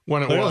 sure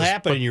when it But it'll was.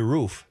 happen in your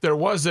roof. There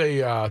was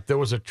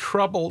a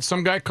trouble.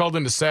 Some guy called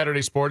into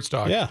Saturday Sports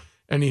Talk. Yeah.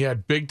 And he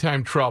had big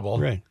time trouble.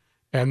 Right.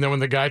 And then when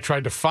the guy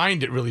tried to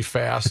find it really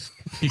fast,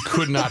 he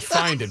could not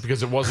find it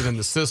because it wasn't in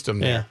the system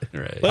there. Yeah.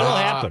 Right. But it'll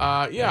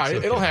happen. Yeah,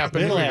 it'll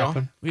happen. It'll Here we go.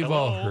 happen. We've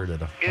all heard it.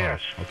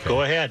 Yes.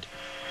 Go ahead.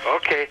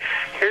 Okay,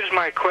 here's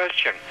my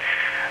question.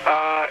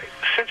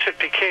 Since it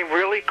became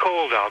really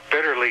cold out,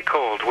 bitterly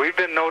cold, we've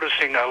been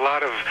noticing a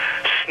lot of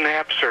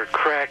snaps or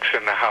cracks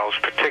in the house,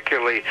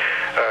 particularly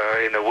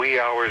in the wee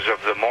hours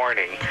of the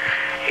morning.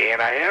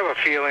 And I have a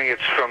feeling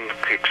it's from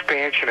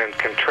expansion and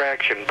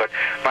contraction, but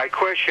my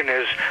question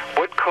is,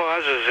 what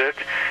causes it,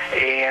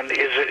 and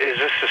is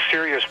this a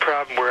serious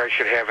problem where I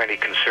should have any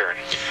concern?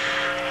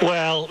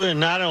 Well,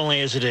 not only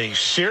is it a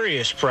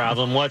serious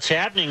problem, what's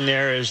happening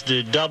there is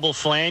the double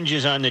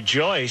flanges on the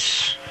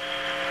joists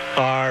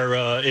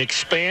are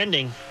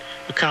expanding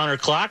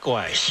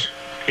counterclockwise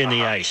in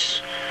the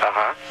ice.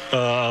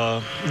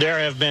 There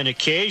have been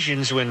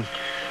occasions when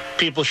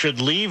people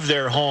should leave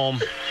their home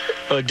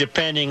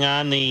depending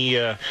on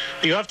the...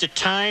 you have to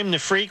time the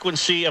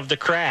frequency of the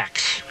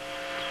cracks.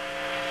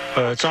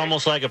 It's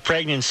almost like a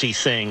pregnancy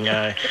thing.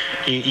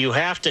 You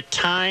have to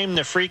time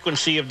the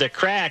frequency of the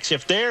cracks.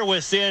 If they're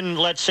within,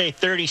 let's say,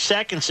 30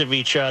 seconds of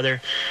each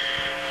other,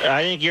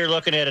 I think you're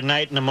looking at a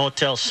night in a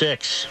Motel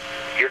 6.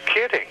 You're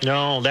kidding.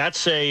 No,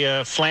 that's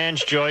a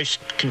flange joist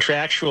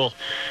contractual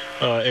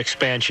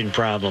expansion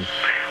problem.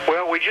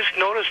 Well, we just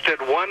noticed it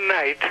one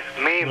night,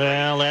 mainly.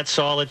 Well, that's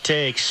all it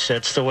takes.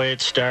 That's the way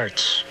it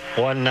starts.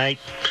 One night,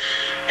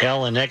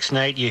 hell, the next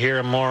night you hear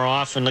them more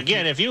often.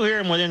 Again, if you hear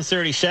them within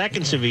 30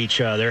 seconds of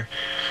each other,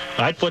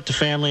 I'd put the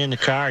family in the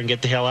car and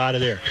get the hell out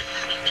of there.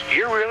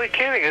 You're really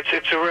kidding.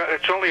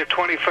 It's only a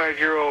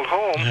 25-year-old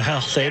home.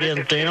 Well,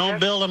 they don't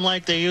build them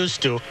like they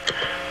used to.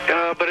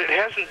 But it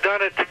hasn't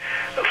done it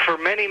for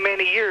many,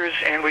 many years,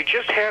 and we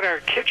just had our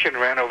kitchen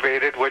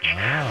renovated, which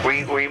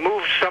we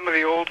moved some of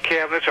the old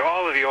cabinets, or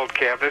all of the old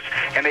cabinets,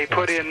 and they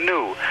put in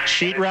new.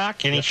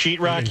 Sheetrock? Any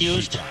sheetrock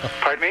used?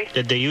 Pardon me?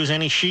 Did they use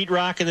any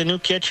sheetrock in the new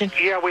kitchen?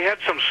 Yeah, we had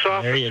some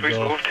There you soffits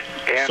go. removed.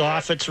 And,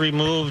 Soffits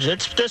removed.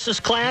 This is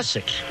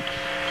classic.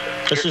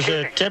 This is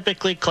a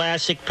typically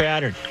classic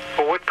pattern.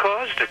 Well, what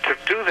caused it to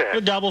do that?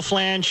 The double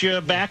flange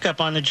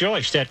backup on the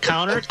joist, that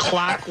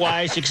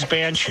counterclockwise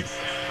expansion.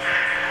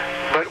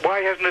 But why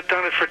why hasn't it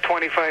done it for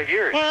 25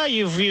 years? Well,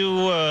 you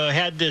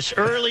had this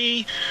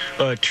early,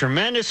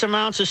 tremendous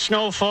amounts of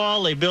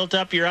snowfall. They built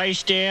up your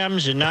ice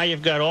dams, and now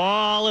you've got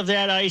all of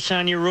that ice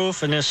on your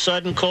roof and this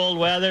sudden cold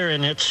weather,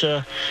 and it's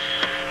a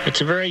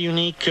very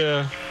unique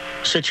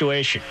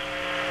situation.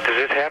 Does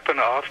it happen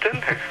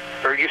often?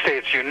 Or you say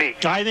it's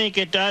unique? I think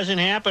it doesn't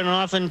happen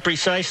often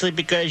precisely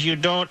because you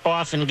don't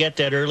often get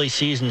that early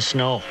season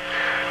snow.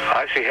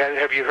 I see.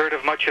 Have you heard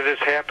of much of this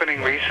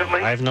happening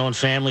recently? I've known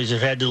families have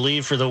had to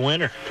leave for the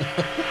winter.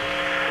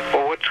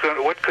 Well,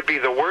 what could be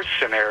the worst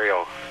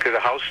scenario? Could a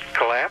house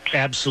collapse?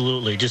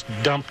 Absolutely. Just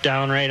dump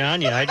down right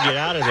on you. I'd get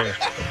out of there.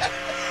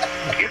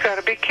 You got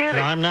to be kidding.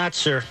 No, I'm not,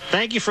 sir.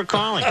 Thank you for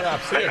calling. Yeah,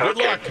 see you. Good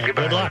luck.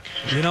 Good luck.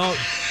 You know,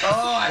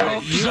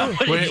 I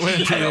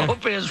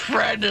hope his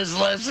friend is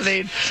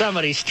listening.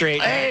 Somebody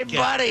straighten. Hey,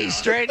 buddy,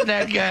 straighten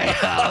that guy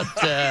out.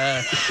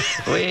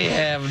 We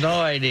have no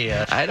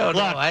idea. I don't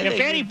know. If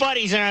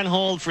anybody's on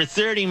hold for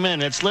 30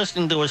 minutes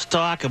listening to us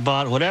talk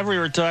about whatever we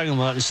were talking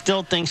about and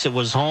still thinks it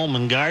was home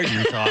and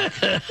garden talk,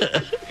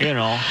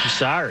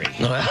 sorry.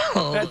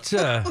 Well,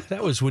 that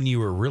was when you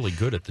were really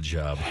good at the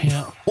job.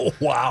 Yeah. Oh,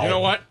 wow. You know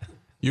what?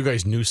 You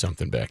guys knew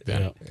something back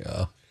then.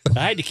 Yeah. I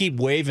had to keep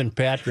waving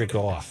Patrick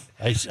off.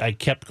 I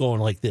kept going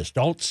like this.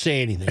 Don't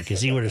say anything,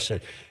 because he would have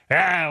said,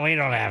 we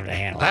don't have to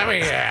handle it.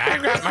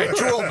 I've got my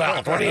tool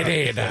belt. What do you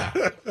need?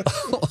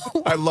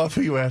 I love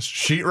who you asked.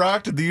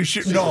 Sheetrock? Did you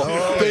shoot? No,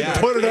 they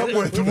put it up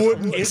with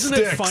wooden Isn't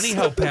sticks. it funny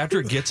how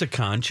Patrick gets a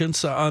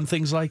conscience on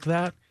things like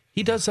that?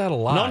 He does that a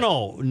lot.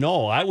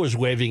 No. I was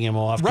waving him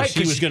off because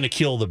he was going to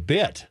kill the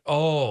bit.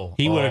 Oh.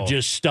 He would have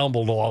just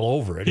stumbled all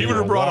over it. He would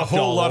have brought a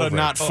whole lot of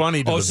not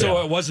funny to the so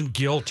bit. it wasn't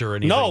guilt or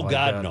anything No, like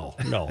God, that.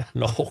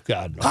 no,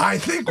 God, no. I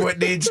think what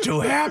needs to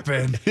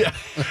happen. Yeah.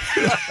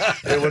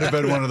 It would have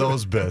been one of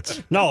those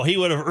bits. No, he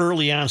would have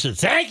early on said,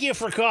 thank you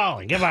for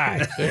calling.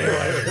 Goodbye.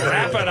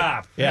 Wrap it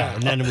up. Yeah,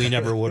 and then we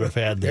never would have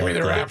had that. Give me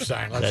the rap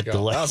sign. Let's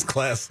go. That was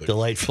classic.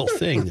 Delightful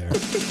thing there.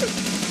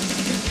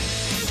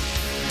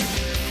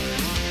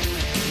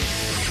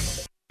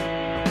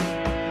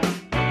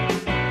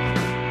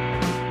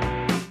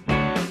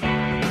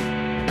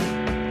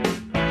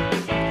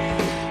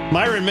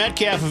 Myron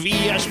Metcalf of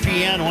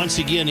ESPN once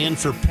again in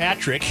for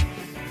Patrick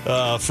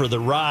for the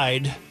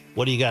ride.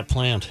 What do you got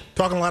planned?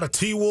 Talking a lot of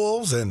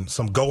T-Wolves and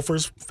some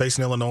Gophers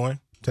facing Illinois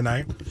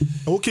tonight. And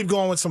we'll keep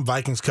going with some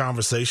Vikings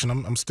conversation.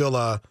 I'm still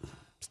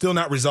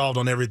not resolved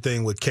on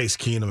everything with Case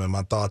Keenum and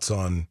my thoughts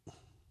on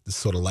this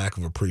sort of lack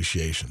of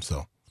appreciation.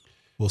 So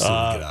we'll see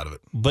what we get out of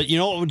it. But you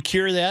know what would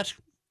cure that?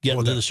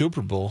 Getting to the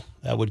Super Bowl.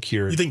 That would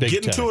cure it. You think big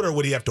getting time. to it, or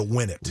would he have to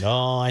win it?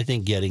 No, I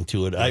think getting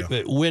to it.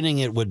 Yeah. Winning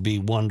it would be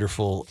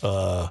wonderful.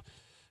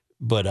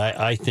 But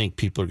I think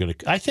people are going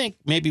to. I think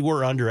maybe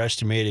we're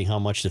underestimating how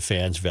much the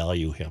fans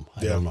value him.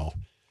 I don't know.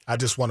 I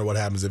just wonder what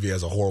happens if he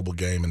has a horrible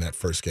game in that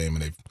first game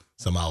and they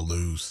somehow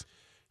lose.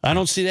 I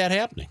don't see that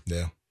happening.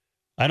 Yeah.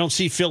 I don't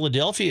see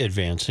Philadelphia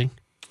advancing.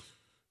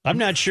 I'm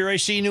not sure I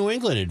see New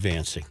England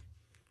advancing.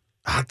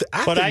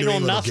 But I know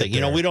nothing.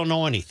 We don't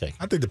know anything.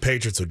 I think the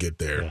Patriots will get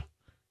there. Yeah.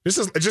 It's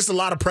just a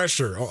lot of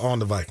pressure on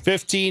the Vikings.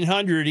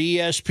 1500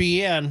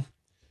 ESPN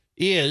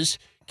is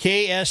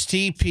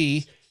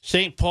KSTP,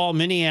 St. Paul,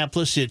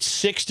 Minneapolis. It's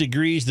 6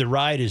 degrees. The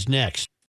ride is next.